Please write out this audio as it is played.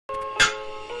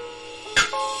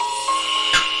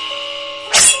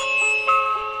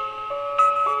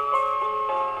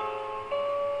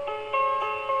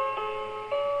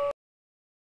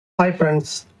Hi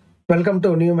friends, welcome to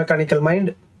New Mechanical Mind.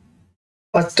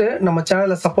 First, நம்ம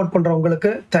சேனலை support பண்ற உங்களுக்கு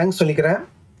தேங்க்ஸ் சொல்லிக்கிறேன்.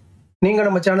 நீங்க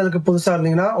நம்ம சேனலுக்கு புதுசா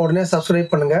இருந்தீங்கன்னா உடனே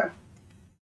சப்ஸ்கிரைப் பண்ணுங்க.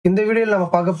 இந்த வீடியோல நம்ம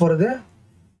பார்க்க போறது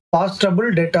பாஸ்டபிள்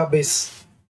டேட்டாபேஸ்.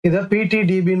 இத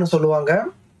PTDB ன்னு சொல்லுவாங்க.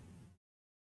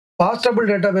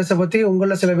 பாஸ்டபிள் டேட்டாபேஸை பத்தி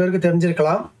உங்கள சில பேருக்கு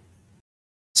தெரிஞ்சிருக்கலாம்.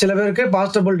 சில பேருக்கு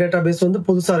பாஸ்டபிள் டேட்டாபேஸ்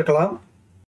புதுசா இருக்கலாம்.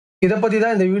 இத பத்தி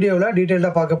தான் இந்த வீடியோல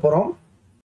டீடைலா பார்க்க போறோம்.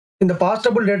 இந்த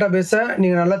பாஸ்டபிள் டேட்டாபேஸை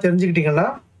நீங்க நல்லா தெரிஞ்சுக்கிட்டீங்கன்னா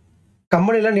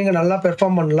கம்பெனில நீங்க நல்லா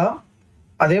பெர்ஃபார்ம் பண்ணலாம்.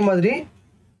 அதே மாதிரி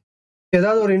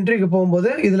ஏதாவது ஒரு இன்டர்வியூக்கு போகும்போது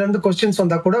இதுல இருந்து क्वेश्चंस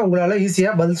வந்தா கூட உங்களால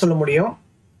ஈஸியா பதில் சொல்ல முடியும்.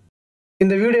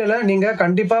 இந்த வீடியோல நீங்க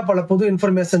கண்டிப்பா பல புது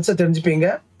இன்ஃபர்மேஷன்ஸ் தெரிஞ்சுப்பீங்க.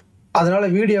 அதனால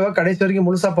வீடியோவை கடைசி வரைக்கும்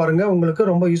முழுசா பாருங்க,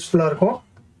 உங்களுக்கு ரொம்ப யூஸ்ஃபுல்லா இருக்கும்.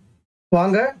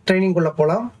 வாங்க ட்ரைனிங் குள்ள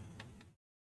போலாம்.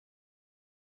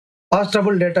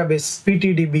 பாஸ்டபிள் டேட்டாபேஸ்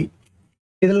PTDB.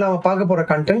 இதில் நாம பார்க்க போற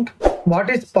content What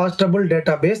is pass-stable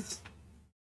database?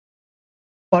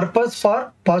 Purpose for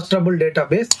pass-stable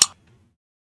database.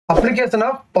 Application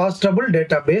of pass-stable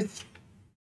database.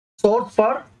 Source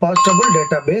for pass-stable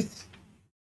database.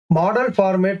 Model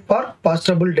format for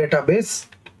pass-stable database.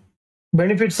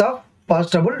 Benefits of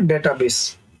pass-stable database.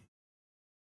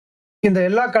 இந்த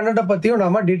எல்லா கண்டென்ட்டை பத்தியும்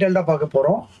நாம டீடைலா பார்க்க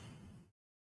போறோம்.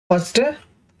 First,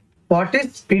 what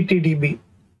is PTDB?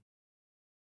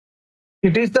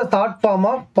 It is the short form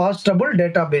of pass-stable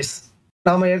database.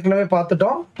 நாம ஏற்கனவே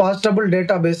பார்த்துட்டோம். pass-stable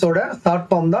database ஓட short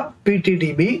form தான்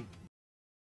PTDB.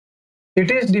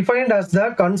 It is defined as the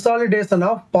consolidation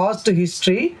of past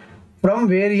history from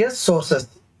various sources.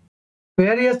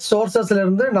 Various sourcesல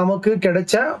இருந்து நமக்கு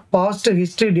கிடைச்ச past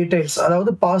history details,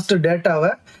 அதாவது past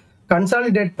டேட்டாவை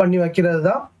consolidate பண்ணி வைக்கிறது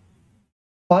தான்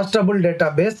pass-stable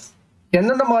database.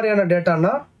 என்னென்ன மாதிரியான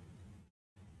டேட்டானா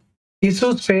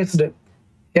issues faced,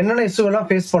 என்னென்ன இஷ்யூ எல்லாம்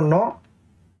ஃபேஸ் பண்ணோம்,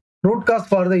 root cause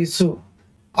for the issue,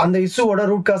 அந்த இஷ்யூவோட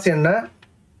ரூட் காஸ் என்ன,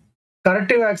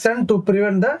 corrective action to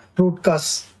prevent the root cause,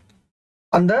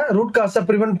 அந்த ரூட் காஸை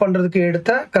ப்ரிவென்ட் பண்ணுறதுக்கு எடுத்த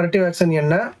கரெக்டிவ் ஆக்ஷன்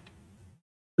என்ன,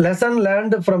 lesson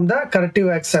learned from the corrective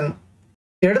action,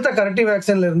 எடுத்த கரெக்டிவ்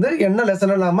ஆக்ஷன்ல இருந்து என்ன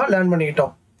லெசனை நாம லேர்ன்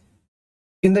பண்ணிக்கிட்டோம்.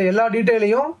 இந்த எல்லா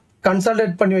டீட்டெயிலையும்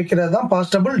கன்சாலிடேட் பண்ணி வைக்கிறது தான்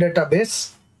பாஸ்டபிள் database.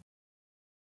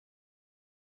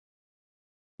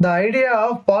 The idea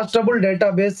of pass-stable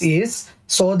database is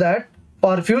so that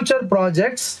for future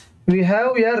projects we have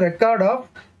a record of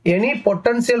any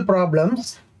potential problems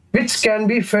which can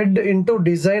be fed into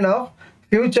design of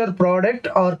future product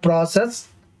or process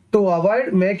to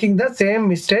avoid making the same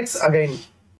mistakes again.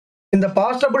 இந்த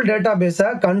pass-stable database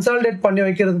consolidate பண்ணி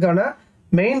வைக்கிறதுக்கான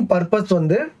main purpose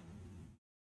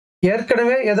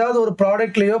ஏற்கனவே ஏதாவது ஒரு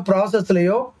ப்ராடக்ட்லயோ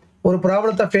ப்ராசஸ்லயோ ஒரு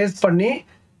ப்ராப்ளத்தை face பண்ணி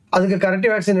அதுக்கு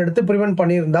கரெக்டிவ் ஆக்ஷன் எடுத்து ப்ரிவென்ட்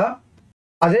பண்ணியிருந்தா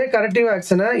அதே கரெக்டிவ்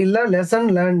ஆக்ஷனை இல்லை லெசன்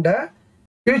லேர்ன்டை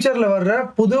ஃபியூச்சரில் வர்ற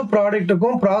புது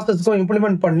ப்ராடக்ட்டுக்கும் ப்ராசஸ்க்கும்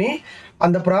இம்ப்ளிமெண்ட் பண்ணி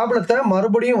அந்த ப்ராப்ளத்தை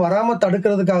மறுபடியும் வராமல்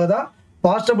தடுக்கிறதுக்காக தான்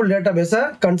பாஸ்டபிள் டேட்டாபேஸை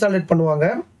கன்சாலிடேட் பண்ணுவாங்க.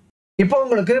 இப்போ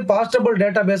உங்களுக்கு பாஸ்டபிள்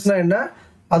டேட்டாபேஸ்னா என்ன,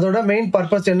 அதோட மெயின்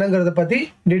பர்பஸ் என்னங்கிறத பற்றி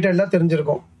டீட்டெயிலாக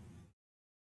தெரிஞ்சிருக்கும்.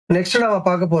 நெக்ஸ்ட் நாம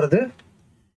பார்க்க போகிறது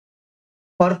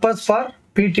purpose for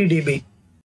PTDB.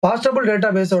 பாஸ்டபிள்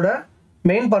டேட்டாபேஸோட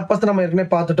main purpose நம்ம ஏற்கனவே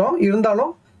பார்த்துட்டோம்,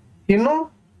 இருந்தாலும் இன்னும்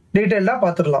டீடைலா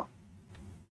பார்த்துடலாம்.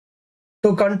 To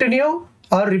continue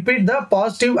R repeat the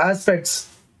positive aspects,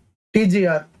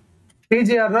 TGR.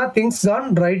 TGRனா things Khan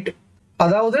right,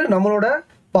 அதாவது நம்மளோட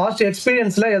பாஸ்ட்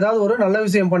எக்ஸ்பீரியன்ஸ்ல ஏதாவது ஒரு நல்ல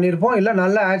விஷயம் பண்ணியிருப்போம், இல்லை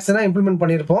நல்ல ஆக்ஷனை இம்ப்ளிமெண்ட்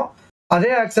பண்ணியிருப்போம்,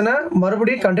 அதே ஆக்ஷனை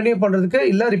மறுபடியும் கண்டினியூ பண்றதுக்கு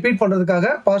இல்லை ரிப்பீட்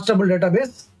பண்றதுக்காக பாஸ்டபிள்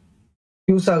டேட்டாபேஸ்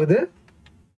யூஸ் ஆகுது.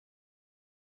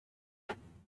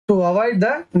 To avoid the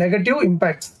negative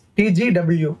impacts,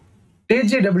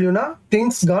 TGW னா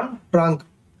திங்ஸ் கான் ராங்,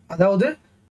 அதாவது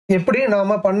எப்படி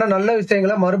நாம பண்ண நல்ல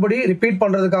விஷயங்களை மறுபடியும் ரிப்பீட்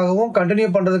பண்றதுக்காகவும் கண்டினியூ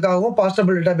பண்றதுக்காகவும்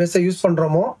பாஸ்டபிள் டேட்டாபேஸை யூஸ்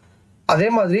பண்றோமோ அதே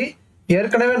மாதிரி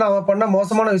ஏற்கனவே நாம பண்ண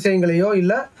மோசமான விஷயங்களையோ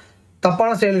இல்ல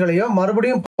தப்பான செயல்களையோ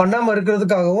மறுபடியும் பண்ணாம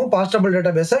இருக்கிறதுக்காகவும் பாஸ்டபிள்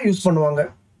டேட்டாபேஸை யூஸ் பண்ணுவாங்க.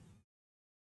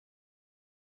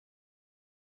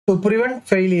 டு பிரிவென்ட்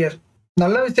ஃபெயிலியர்,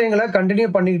 நல்ல விஷயங்களை கண்டினியூ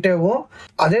பண்ணிக்கிட்டேவும்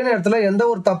அதே நேரத்தில் எந்த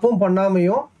ஒரு தப்பும்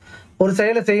பண்ணாமையும் ஒரு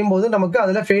செயலை செய்யும் போது நமக்கு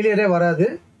அதுல ஃபெயிலியரே வராது.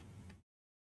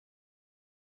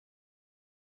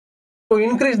 To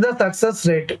increase the success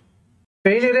rate,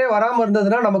 ஃபெயிலியரே வராமல்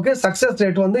இருந்ததுன்னா நமக்கு சக்சஸ்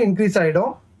ரேட் இன்க்ரீஸ்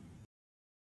ஆகிடும்.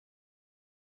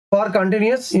 ஃபார்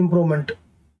கண்டினியூஸ் இம்ப்ரூவ்மெண்ட்,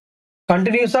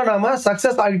 கண்டினியூஸாக நாம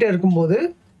சக்சஸ் ஆகிட்டே இருக்கும்போது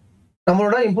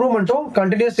நம்மளோட இம்ப்ரூவ்மெண்ட்டும்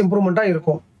கண்டினியூஸ் இம்ப்ரூவ்மெண்ட்டாக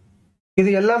இருக்கும். இது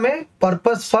எல்லாமே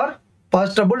பர்பஸ் ஃபார்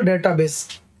பாஸ்டபிள் டேட்டாபேஸ்.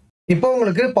 இப்போ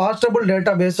உங்களுக்கு பாஸ்டபிள்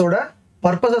டேட்டாபேஸோட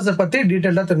பர்பஸை பற்றி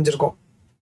டீட்டெயிலாக தெரிஞ்சிருக்கும்.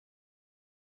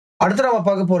 அடுத்து நம்ம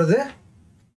பார்க்க போகிறது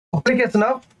அப்ளிகேஷன்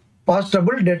ஆஃப்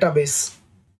பாஸ்டபிள் டேட்டாபேஸ்.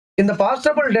 இந்த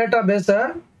பாஸ்டபிள் டேட்டாபேஸை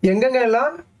எங்கெங்க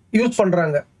எல்லாம் யூஸ்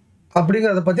பண்ணுறாங்க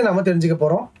அப்படிங்கிறத பற்றி நம்ம தெரிஞ்சுக்க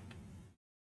போகிறோம்.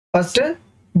 First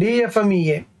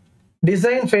DFMEA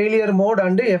design failure mode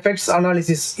and effects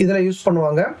analysis இதில் யூஸ்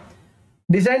பண்ணுவாங்க.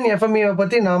 டிசைன் FMEA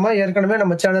பற்றி நாம் ஏற்கனவே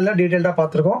நம்ம சேனலில் டீட்டெயில்டாக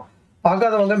பார்த்துருக்கோம்.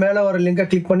 பார்க்காதவங்க மேலே வர லிங்கை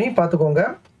கிளிக் பண்ணி பார்த்துக்கோங்க.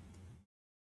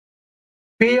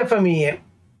 PFMEA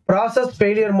process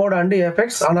failure mode and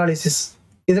effects analysis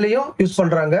இதுலேயும் யூஸ்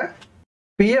பண்ணுறாங்க.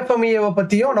 PFMEA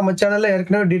பற்றியும் நம்ம சேனலில்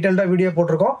ஏற்கனவே டீட்டெயில்டாக வீடியோ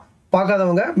போட்டிருக்கோம்.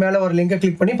 பார்க்காதவங்க மேலே வர லிங்கை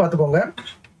கிளிக் பண்ணி பார்த்துக்கோங்க.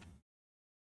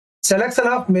 Selection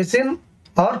of machine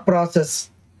R process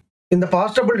இந்த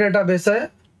பாஸ்டபிள் டேட்டா பேஸை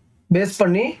பேஸ்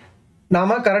பண்ணி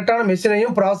நாம் கரெக்டான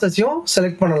மெஷினையும் ப்ராசஸையும்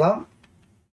செலக்ட் பண்ணலாம்.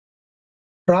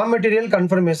 ரா மெட்டீரியல்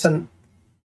கன்ஃபர்மேஷன்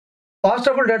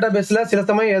பாஸ்டபிள் டேட்டா பேஸில் சில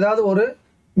சமயம் ஏதாவது ஒரு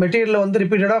மெட்டீரியலில் வந்து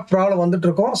ரிப்பீட்டடாக ப்ராப்ளம் வந்துட்டு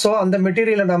இருக்கோம். ஸோ அந்த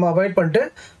மெட்டீரியலை நம்ம அவாய்ட் பண்ணிட்டு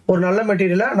ஒரு நல்ல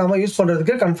மெட்டீரியலை நம்ம யூஸ்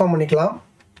பண்ணுறதுக்கு கன்ஃபார்ம் பண்ணிக்கலாம்.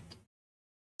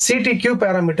 CTQ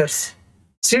parameters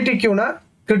CTQனா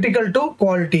critical to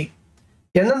quality.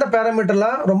 எந்தெந்த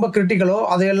பேராமீட்டர்லாம் ரொம்ப கிரிட்டிக்கலோ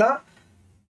அதையெல்லாம்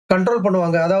கண்ட்ரோல்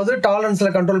பண்ணுவாங்க. அதாவது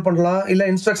டாலரன்ஸில் கண்ட்ரோல் பண்ணலாம், இல்லை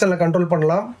இன்ஸ்பெக்ஷனில் கண்ட்ரோல்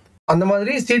பண்ணலாம். அந்த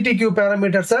மாதிரி CTQ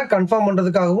பேராமீட்டர்ஸை confirm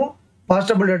பண்ணுறதுக்காகவும்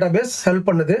பாஸ்டபிள் data base help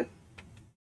பண்ணுது.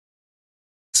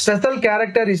 ஸ்பெஷல்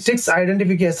கேரக்டரிஸ்டிக்ஸ்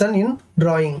ஐடென்டிஃபிகேஷன் இன்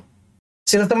டிராயிங்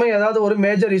சில சமயம் ஏதாவது ஒரு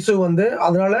மேஜர் இஷ்யூ வந்து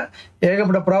அதனால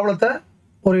ஏகப்பட்ட ப்ராப்ளத்தை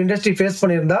ஒரு இண்டஸ்ட்ரி ஃபேஸ்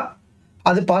பண்ணியிருந்தா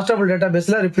அது பாஸ்டபிள் டேட்டா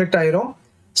பேஸில் ரிஃப்ளெக்ட் ஆயிரும்.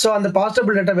 ஸோ அந்த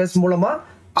பாஸ்டபிள் டேட்டா பேஸ் மூலமாக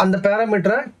அந்த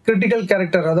பேராமீட்டரை கிரிட்டிக்கல்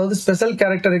கேரக்டர் அதாவது ஸ்பெஷல்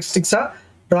கேரக்டரிஸ்டிக்ஸாக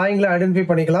டிராயிங்கில் ஐடென்டிஃபை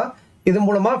பண்ணிக்கலாம். இது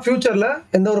மூலமாக ஃபியூச்சரில்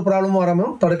எந்த ஒரு ப்ராப்ளமும்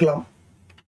வராமல் தடுக்கலாம்.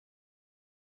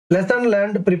 Lesson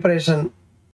learnt preparation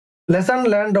lesson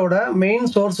லேர்ண்டோட main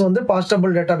source வந்து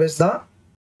பாஸ்டபிள் டேட்டா பேஸ் தான்.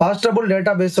 பாஸ்டபிள்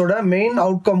டேட்டா பேஸோட மெயின்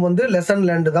அவுட்கம் வந்து லெசன்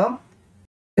லேர்ண்டு தான்.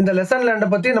 இந்த லெசன் லேர்ண்டை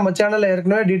பற்றி நம்ம சேனலில்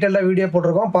ஏற்கனவே டீட்டெயிலாக வீடியோ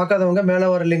போட்டிருக்கோம். பார்க்காதவங்க மேலே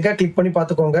வர லிங்கை கிளிக் பண்ணி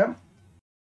பார்த்துக்கோங்க.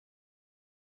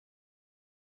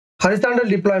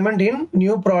 ஹரிசாண்டல் டிப்ளாய்மெண்ட் இன்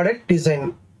நியூ ப்ராடக்ட் டிசைன்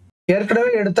ஏற்கனவே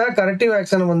எடுத்த கரெக்டிவ்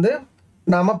ஆக்ஷனை வந்து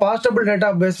நாம் பாஸ்டபிள் டேட்டா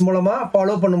பேஸ் மூலமாக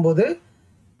ஃபாலோ பண்ணும்போது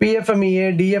PFMEA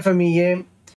DFMEA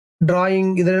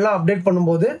டிராயிங் இதெல்லாம் அப்டேட்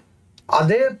பண்ணும்போது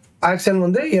அதே ஆக்ஷன்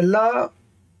வந்து எல்லா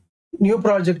நியூ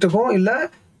ப்ராஜெக்ட்டுக்கும் இல்லை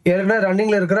ஏற்கனவே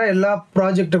ரன்னிங்கில் இருக்கிற எல்லா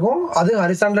ப்ராஜெக்ட்டுக்கும் அது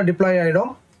ஹரிசாண்டல் டிப்ளாய்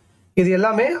ஆகிடும். இது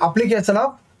எல்லாமே application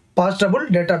of பாஸ்டபிள்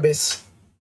data base.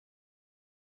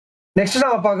 Next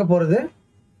நாம் பார்க்க போகிறது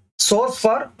சோர்ஸ்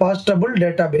ஃபார் பாஸ்டபிள்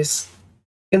டேட்டா பேஸ்.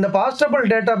 இந்த பாஸ்டபிள்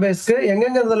டேட்டா பேஸ்க்கு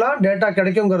எங்கெங்கிறதுலாம் டேட்டா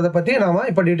கிடைக்குங்கிறத பற்றி நாம்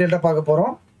இப்போ டீட்டெயிலாக பார்க்க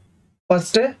போகிறோம்.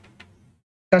 First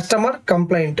customer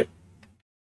complaint,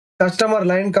 customer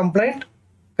line complaint,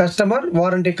 customer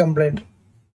warranty complaint.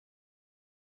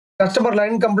 Customer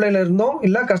line கம்ப்ளைண்ட்ல இருந்தோம்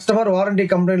இல்லை கஸ்டமர் வாரண்டி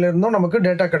கம்ப்ளைண்ட்ல இருந்தோம் நமக்கு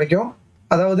டேட்டா கிடைக்கும்.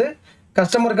 அதாவது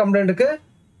கஸ்டமர் கம்ப்ளைண்ட்டுக்கு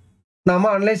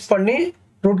நாம் அனலைஸ் பண்ணி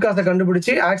ரூட் காஸை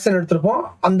கண்டுபிடிச்சி ஆக்ஷன் எடுத்திருப்போம்.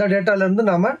 அந்த டேட்டாலேருந்து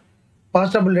நாம்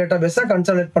பாஸ்டபிள் டேட்டா பேஸை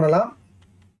கன்சாலிடேட் பண்ணலாம்.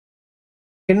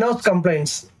 In-house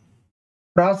complaints,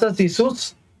 process issues,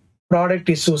 product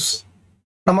issues.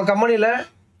 நம்ம கம்பெனியில்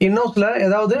இன்ஹவுஸில்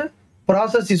ஏதாவது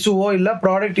ப்ராசஸ் இஷ்யூவோ இல்லை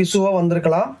ப்ராடக்ட் இஷ்யூவோ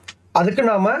வந்திருக்கலாம். அதுக்கு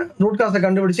நாம் ரூட் காஸை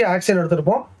கண்டுபிடிச்சி ஆக்ஷன்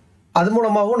எடுத்திருப்போம். அது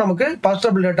மூலமாகவும் நமக்கு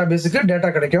பாஸ்டபிள் டேட்டா பேஸுக்கு டேட்டா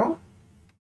கிடைக்கும்.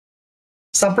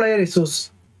 சப்ளையர் இஷ்யூஸ்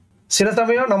சில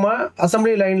சமயம் நம்ம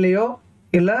அசம்பிளி லைன்லேயோ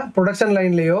இல்லை ப்ரொடக்ஷன்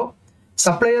லைன்லேயோ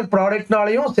சப்ளையர்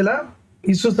ப்ராடக்ட்னாலையும் சில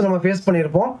இஷ்யூஸ் நம்ம ஃபேஸ்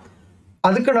பண்ணியிருப்போம்.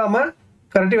 அதுக்கு நாம்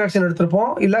கரெக்டிவ் ஆக்ஷன்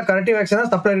எடுத்திருப்போம் இல்லை கரெக்டிவ் ஆக்ஷனை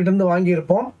சப்ளையர்கிட்டருந்து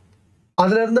வாங்கியிருப்போம்.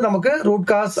 அதுலேருந்து நமக்கு ரூட்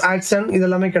காஸ் ஆக்ஷன்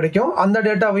இதெல்லாமே கிடைக்கும். அந்த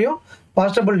டேட்டாவையும்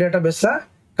பாஸ்டபிள் டேட்டா பேஸில்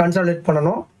கன்சாலிடேட்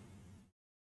பண்ணணும்.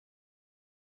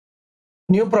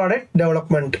 நியூ ப்ராடக்ட்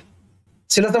டெவலப்மெண்ட்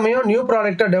சில சமயம் நியூ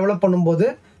ப்ராடக்டை டெவலப் பண்ணும்போது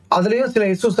அதுலேயும் சில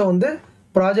இஷ்யூஸை வந்து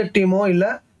ப்ராஜெக்ட் டீமோ இல்லை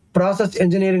ப்ராசஸ்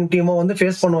இன்ஜினியரிங் டீமோ வந்து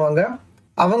ஃபேஸ் பண்ணுவாங்க.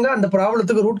 அவங்க அந்த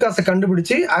ப்ராப்ளத்துக்கு ரூட் காஸை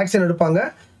கண்டுபிடிச்சி ஆக்ஷன் எடுப்பாங்க.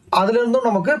 அதுலேருந்தும்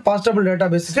நமக்கு பாஸ்டபிள் டேட்டா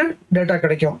பேஸுக்கு டேட்டா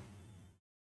கிடைக்கும்.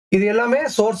 இது எல்லாமே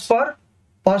சோர்ஸ் ஃபார்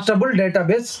பாஸ்டபிள் டேட்டா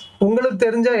பேஸ். உங்களுக்கு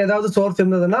தெரிஞ்ச ஏதாவது சோர்ஸ்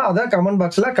இருந்ததுன்னா அதை கமெண்ட்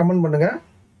பாக்ஸில் கமெண்ட் பண்ணுங்கள்.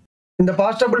 இந்த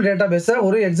பாஸ்டபிள் டேட்டா பேஸை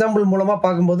ஒரு எக்ஸாம்பிள் மூலமாக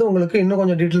பார்க்கும்போது உங்களுக்கு இன்னும்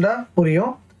கொஞ்சம் டீட்டெயிலாக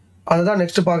புரியும். அதுதான்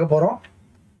நெக்ஸ்ட் பார்க்க போகிறோம்.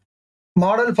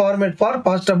 Model format for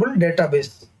பாஸ்டபிள் data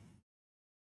base.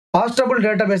 பாஸ்டபிள்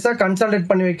data பேஸை கன்சாலிடேட்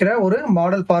பண்ணி வைக்கிற ஒரு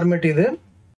மாடல் ஃபார்மேட் இது.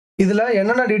 இதில்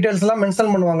என்னென்ன டீட்டெயில்ஸ்லாம்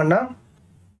மென்ஷன் பண்ணுவாங்கன்னா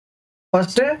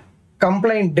first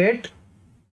complaint date,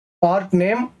 part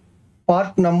name,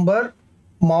 part number,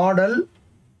 model,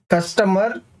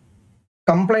 customer,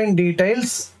 complaint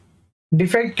details,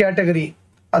 defect category.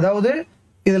 அதாவது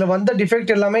இதில் வந்த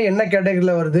டிஃபெக்ட் எல்லாமே என்ன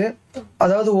கேட்டகரியில் வருது.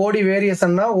 அதாவது ஓடி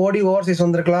வேரியேஷன்னா ஓடி ஓவர் சைஸ்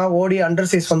வந்திருக்கலாம், ஓடி அண்டர்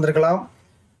சைஸ் வந்திருக்கலாம்.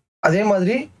 அதே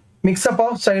மாதிரி மிக்ஸ்அப்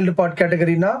ஆஃப் சைல்டு பார்ட்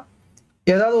கேட்டகரினா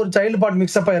ஏதாவது ஒரு சைல்டு பார்ட்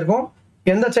மிக்ஸ்அப் ஆகிருக்கும்.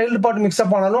 எந்த சைல்டு பார்ட்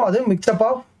மிக்ஸ்அப் ஆனாலும் அது மிக்ஸ்அப்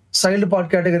ஆஃப் சைல்டு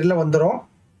பார்ட் கேட்டகரியில் வந்துடும்.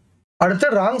 அடுத்து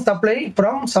ராங் சப்ளை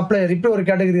ஃப்ரம் சப்ளையர், இப்படி ஒரு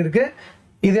கேட்டகரி இருக்குது.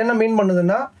 இது என்ன மீன்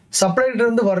பண்ணுதுன்னா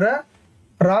சப்ளையர்லேருந்து வர்ற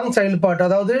ராங் சைல்டு பார்ட்,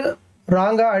 அதாவது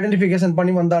ராங்கா ஐடென்டிஃபிகேஷன்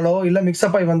பண்ணி வந்தாலோ இல்லை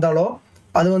மிக்ஸ்அப் ஆகி வந்தாலோ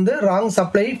அது வந்து ராங்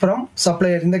சப்ளை ஃப்ரம்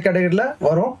சப்ளையர் இந்த கேட்டகரியில்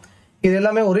வரும். இது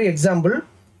எல்லாமே ஒரு எக்ஸாம்பிள்.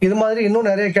 இது மாதிரி இன்னும்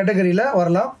நிறைய கேட்டகரியில்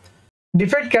வரலாம்.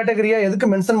 டிஃபெக்ட் கேட்டகரியை எதுக்கு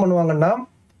மென்ஷன் பண்ணுவாங்கன்னா,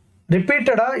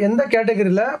 ரிப்பீட்டடாக எந்த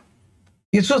கேட்டகரியில்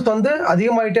இஷ்யூஸ் வந்து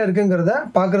அதிகமாகிட்டே இருக்குங்கிறத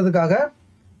பார்க்குறதுக்காக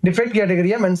டிஃபெக்ட்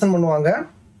கேட்டகரியை மென்ஷன் பண்ணுவாங்க.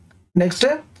 நெக்ஸ்ட்டு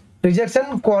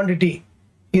ரிஜெக்ஷன் குவான்டிட்டி,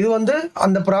 இது வந்து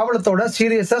அந்த ப்ராப்ளத்தோட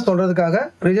சீரியஸாக சொல்கிறதுக்காக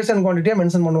ரிஜெக்ஷன் குவான்டிட்டியை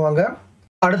மென்ஷன் பண்ணுவாங்க.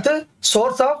 அடுத்து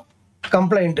சோர்ஸ் ஆஃப்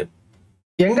கம்ப்ளைண்ட்,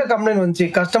 எங்கே கம்ப்ளைண்ட் வந்துச்சு,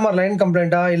 கஸ்டமர் லைன்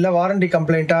கம்ப்ளைண்ட்டா, இல்லை வாரண்டி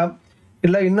கம்ப்ளைண்ட்டா,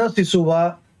 இல்லை இன்னர்ஸ் இஷ்யூவா,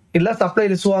 இல்லை சப்ளை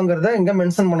இஷ்யூவாங்கிறத இங்கே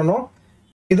மென்ஷன் பண்ணணும்.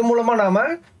 இது மூலமாக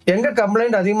நாம் எங்கே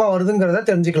கம்ப்ளைண்ட் அதிகமாக வருதுங்கிறத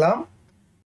தெரிஞ்சுக்கலாம்.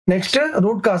 நெக்ஸ்ட்டு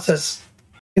ரூட் காசஸ்,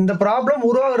 இந்த ப்ராப்ளம்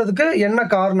உருவாகிறதுக்கு என்ன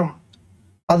காரணம்,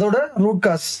 அதோட ரூட்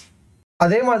காஸ்.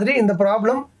 அதே மாதிரி இந்த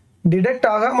ப்ராப்ளம் டிடெக்ட்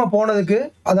ஆகாமல் போனதுக்கு,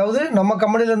 அதாவது நம்ம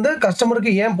கம்பெனிலேருந்து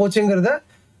கஸ்டமருக்கு ஏன் போச்சுங்கிறத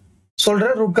சொல்கிற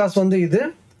ரூட் காஸ் வந்து இது.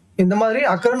 இந்த மாதிரி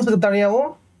அக்கரன்ஸுக்கு தனியாகவும்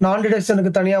நான்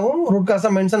டிடெக்ஷனுக்கு தனியாகவும் ரூட் காஸை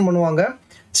மென்ஷன் பண்ணுவாங்க.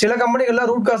 சில கம்பெனிகளில்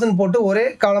ரூட் காசுன்னு போட்டு ஒரே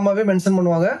காலமாகவே மென்ஷன்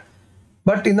பண்ணுவாங்க.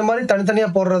 பட் இந்த மாதிரி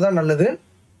தனித்தனியாக போடுறது தான் நல்லது.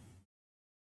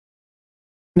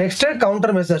 நெக்ஸ்ட்டு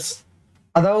கவுண்டர் மெஷர்ஸ்,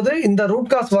 அதாவது இந்த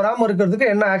ரூட் காஸ் வராமல் இருக்கிறதுக்கு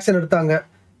என்ன ஆக்ஷன் எடுத்தாங்க,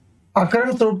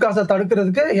 அக்கரன்ஸ் ரூட் காஸை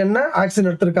தடுக்கிறதுக்கு என்ன ஆக்ஷன்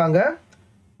எடுத்திருக்காங்க,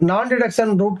 நான்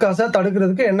டிடெக்ஷன் ரூட் காஸை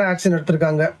தடுக்கிறதுக்கு என்ன ஆக்ஷன்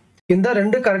எடுத்திருக்காங்க. இந்த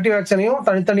 2 கரெக்டிவ் ஆக்ஷனையும்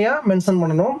தனித்தனியாக மென்ஷன்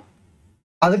பண்ணணும்.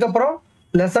 அதுக்கப்புறம்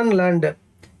லெசன் லேர்ன்டு,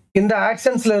 இந்த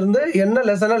ஆக்ஷன்ஸ்ல இருந்து என்ன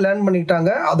லெசனை லேர்ன்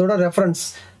பண்ணிக்கிட்டாங்க அதோட ரெஃபரன்ஸ்,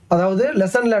 அதாவது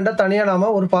லெசன் லேர்ண்டை தனியாக நாம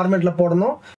ஒரு ஃபார்மேட்டில்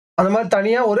போடணும். அந்த மாதிரி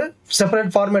தனியாக ஒரு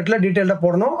செப்பரேட் ஃபார்மேட்டில் டீட்டெயிலாக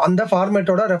போடணும். அந்த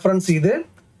ஃபார்மேட்டோட ரெஃபரன்ஸ் இது.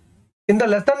 இந்த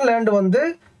லெசன் லேர்ன்டு வந்து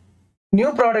நியூ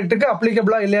ப்ராடக்ட்டுக்கு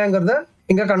அப்ளிகபிளாக இல்லையாங்கிறத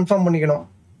இங்கே கன்ஃபார்ம் பண்ணிக்கணும்.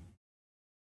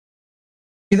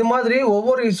 இது மாதிரி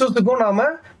ஒவ்வொரு இஷ்யூஸுக்கும் நாம்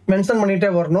மென்ஷன் பண்ணிகிட்டே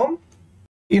வரணும்.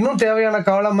 இன்னும் தேவையான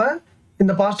காலமை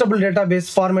இந்த பாஸ்டபிள் டேட்டா பேஸ்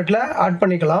ஃபார்மேட்டில் ஆட்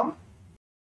பண்ணிக்கலாம்.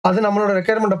 அது நம்மளோட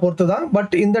ரெக்குயர்மெண்ட்டை பொறுத்து தான்.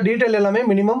 பட் இந்த டீட்டெயில் எல்லாமே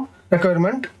மினிமம்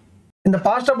ரெக்குயர்மெண்ட். இந்த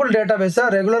பாஸ்டபிள் டேட்டா பேஸை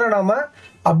ரெகுலராக நாம்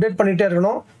அப்டேட் பண்ணிகிட்டே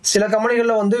இருக்கணும். சில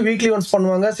கம்பெனிகளில் வந்து வீக்லி ஒன்ஸ்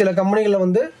பண்ணுவாங்க, சில கம்பெனிகளில்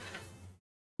வந்து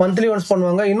மந்த்லி ஒன்ஸ்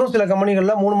பண்ணுவாங்க, இன்னும் சில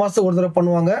கம்பெனிகளில் 3 மாதத்துக்கு ஒரு தடவை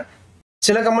பண்ணுவாங்க,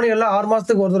 சில கம்பெனிகளில் 6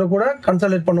 மாதத்துக்கு ஒரு தடவை கூட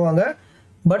கன்சல்டேட் பண்ணுவாங்க.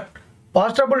 பட்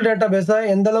பாஸ்டபிள் டேட்டா பேஸை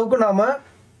எந்த அளவுக்கு நாம்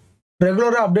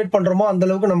ரெகுலராக அப்டேட் பண்ணுறோமோ அந்த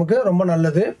அளவுக்கு நமக்கு ரொம்ப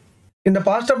நல்லது. இந்த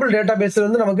பாஸ்டபிள் டேட்டா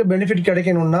பேஸ்லேருந்து நமக்கு பெனிஃபிட்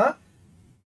கிடைக்கணும்னா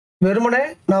வெறுமனே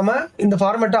நாம் இந்த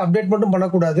ஃபார்மேட்டை அப்டேட் மட்டும்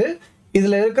பண்ணக்கூடாது.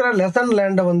 இதில் இருக்கிற லெசன்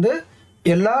லேர்ண்டை வந்து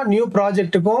எல்லா நியூ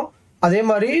ப்ராஜெக்ட்டுக்கும், அதே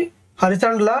மாதிரி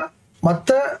ஹரிசாண்டலாக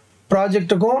மற்ற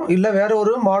ப்ராஜெக்ட்டுக்கும் இல்லை வேற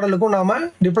ஒரு மாடலுக்கும் நாம்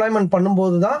டிப்ளாய்மெண்ட்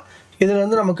பண்ணும்போது தான்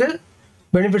இதில் நமக்கு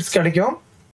பெனிஃபிட்ஸ் கிடைக்கும்.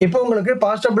 இப்போ உங்களுக்கு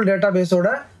பாஸ்டபிள் டேட்டா பேஸோட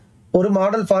ஒரு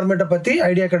மாடல் ஃபார்மேட்டை பற்றி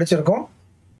ஐடியா கிடைச்சிருக்கும்.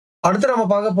 அடுத்து நம்ம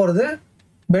பார்க்க போகிறது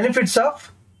பெனிஃபிட்ஸ் ஆஃப்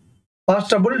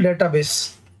பாஸ்டபிள் டேட்டா பேஸ்.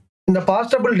 இந்த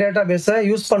பாஸ்டபிள் டேட்டா பேஸை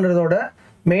யூஸ் பண்ணுறதோட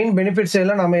மெயின் பெனிஃபிட்ஸ்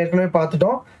எல்லாம் நம்ம ஏற்கனவே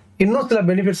பார்த்துட்டோம். இன்னும் சில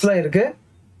பெனிஃபிட்ஸ்லாம் இருக்குது.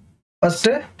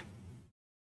 First,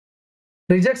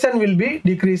 rejection will be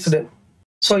decreased.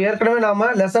 So ஏற்கனவே நாம்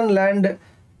லெசன் லேர்ன்டு,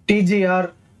 டிஜிஆர்,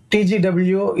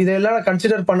 டிஜிடபிள்யூ இதெல்லாம்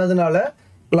கன்சிடர் பண்ணதுனால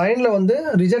லைனில் வந்து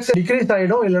ரிஜெக்ஷன் டிக்ரீஸ்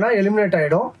ஆகிடும், இல்லைனா எலிமினேட்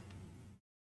ஆகிடும்.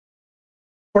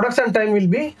 Production time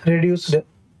will be reduced.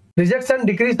 Rejection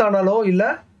degrees ஆனாலோ இல்லை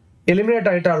எலிமினேட்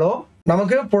ஆகிட்டாலோ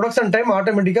நமக்கு ப்ரொடக்ஷன் டைம்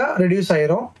ஆட்டோமேட்டிக்காக ரெடியூஸ்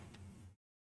ஆகிரும்.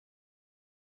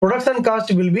 Production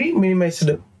cost will be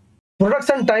minimised.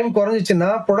 Production time குறைஞ்சிச்சுன்னா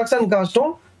production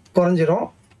காஸ்ட்டும் குறைஞ்சிரும்.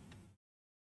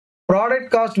 Product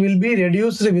cost will be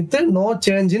reduced with no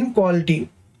change in quality.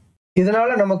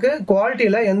 இதனால் நமக்கு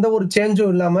குவாலிட்டியில் எந்த ஒரு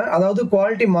சேஞ்சும் இல்லாமல், அதாவது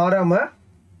குவாலிட்டி மாறாமல்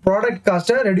ப்ராடக்ட்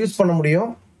காஸ்ட்டை ரெடியூஸ் பண்ண முடியும்.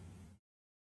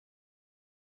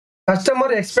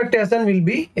 Customer expectation will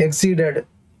be exceeded.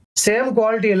 Same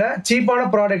குவாலிட்டியில் சீப்பான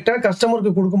ப்ராடக்டை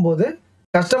கஸ்டமருக்கு கொடுக்கும்போது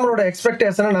கஸ்டமரோட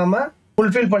எக்ஸ்பெக்டேஷனை நாம்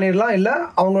ஃபுல்ஃபில் பண்ணிடலாம், இல்லை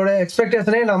அவங்களோட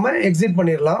எக்ஸ்பெக்டேஷனே நாம் எக்ஸீட்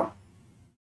பண்ணிடலாம்.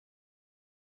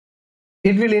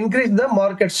 It will increase the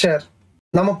market share.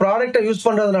 நம்ம ப்ராடக்டை யூஸ்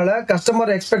பண்ணுறதுனால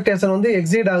கஸ்டமர் எக்ஸ்பெக்டேஷன் வந்து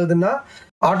எக்ஸீட் ஆகுதுன்னா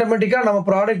ஆட்டோமேட்டிக்காக நம்ம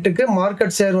ப்ராடக்ட்டுக்கு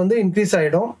மார்க்கெட் ஷேர் வந்து இன்க்ரீஸ்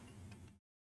ஆகிடும்.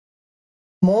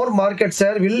 மோர் market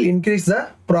share will increase the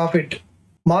profit.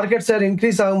 Market share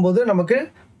increase ஆகும்போது நமக்கு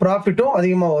ப்ராஃபிட்டும்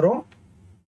அதிகமாக வரும்.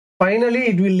 Finally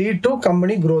it will lead to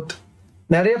company growth.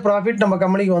 நிறைய ப்ராஃபிட் நம்ம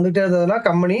கம்பெனிக்கு வந்துகிட்டே இருந்ததுன்னா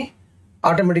கம்பெனி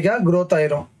ஆட்டோமேட்டிக்காக க்ரோத்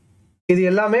ஆயிரும். இது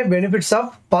எல்லாமே பெனிஃபிட்ஸ்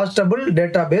ஆஃப் பாஸ்டபிள்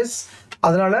டேட்டா பேஸ்.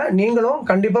 அதனால் நீங்களும்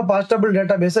கண்டிப்பாக பாஸ்டபிள்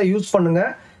டேட்டா பேஸை யூஸ்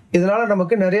பண்ணுங்கள். இதனால்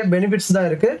நமக்கு நிறைய பெனிஃபிட்ஸ் தான்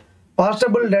இருக்குது.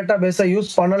 பாஸ்டபிள் டேட்டா பேஸை யூஸ்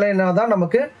பண்ணலைன்னா தான்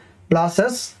நமக்கு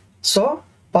லாஸஸ். ஸோ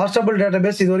பாஸ்டபிள் டேட்டா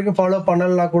பேஸ் இது வரைக்கும் ஃபாலோ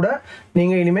பண்ணலைன்னா கூட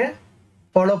நீங்கள் இனிமேல்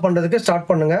ஃபாலோ பண்ணுறதுக்கு ஸ்டார்ட்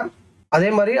பண்ணுங்கள். அதே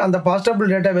மாதிரி அந்த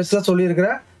பாஸ்டபிள் டேட்டா பேஸில் சொல்லியிருக்கிற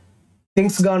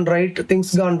things Khan right,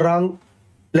 things Khan wrong,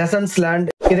 lessons learnt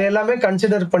இதை எல்லாமே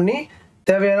கன்சிடர் பண்ணி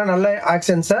தேவையான நல்ல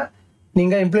ஆக்ஷன்ஸை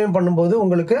நீங்கள் இம்ப்ளிமெண்ட் பண்ணும்போது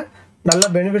உங்களுக்கு நல்ல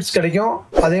பெனிஃபிட்ஸ் கிடைக்கும்,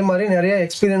 அதே மாதிரி நிறைய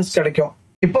எக்ஸ்பீரியன்ஸ் கிடைக்கும்.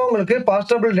 இப்போ உங்களுக்கு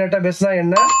பாஸ்டபிள் டேட்டாபேஸ்னா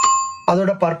என்ன,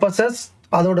 அதோட பர்பசஸ்,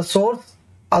 அதோட சோர்ஸ்,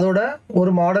 அதோட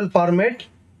ஒரு மாடல் ஃபார்மேட்,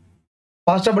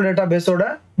 பாஸ்டபிள் டேட்டாபேஸோட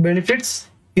பெனிஃபிட்ஸ்,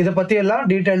 இதை பற்றி எல்லாம்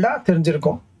டீட்டெயில்டாக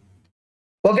தெரிஞ்சிருக்கும்.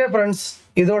 ஓகே ஃப்ரெண்ட்ஸ்,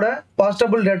 இதோட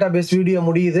பாஸ்டபிள் டேட்டாபேஸ் வீடியோ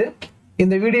முடியுது.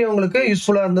 இந்த வீடியோ உங்களுக்கு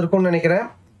யூஸ்ஃபுல்லாக இருந்திருக்கும்னு நினைக்கிறேன்.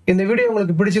 இந்த வீடியோ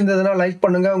உங்களுக்கு பிடிச்சிருந்ததுன்னா லைக்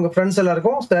பண்ணுங்க, உங்க ஃப்ரெண்ட்ஸ்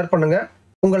எல்லாருக்கும் ஷேர் பண்ணுங்க.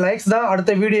 உங்க லைக்ஸ் தான்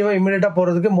அடுத்த வீடியோவை இமீடியட்டா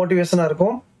போறதுக்கு மோட்டிவேஷனா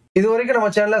இருக்கும். இது வரைக்கும் நம்ம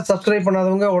சேனலை சப்ஸ்கிரைப்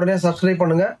பண்ணாதவங்க உடனே சப்ஸ்கிரைப்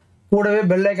பண்ணுங்க. கூடவே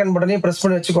பெல் ஐக்கன் பட்டனையும் பிரஸ்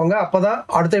பண்ணி வச்சுக்கோங்க. அப்பதான்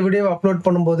அடுத்த வீடியோவை அப்லோட்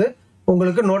பண்ணும்போது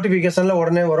உங்களுக்கு நோட்டிபிகேஷன்ல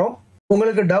உடனே வரும்.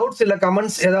 உங்களுக்கு டவுட்ஸ் இல்ல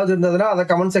கமெண்ட்ஸ் ஏதாவது இருந்ததுன்னா அதை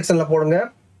கமெண்ட் செக்ஷன்ல போடுங்க.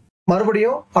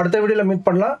 மறுபடியும் அடுத்த வீடியோல மீட்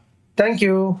பண்ணலாம்.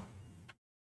 தேங்க்யூ.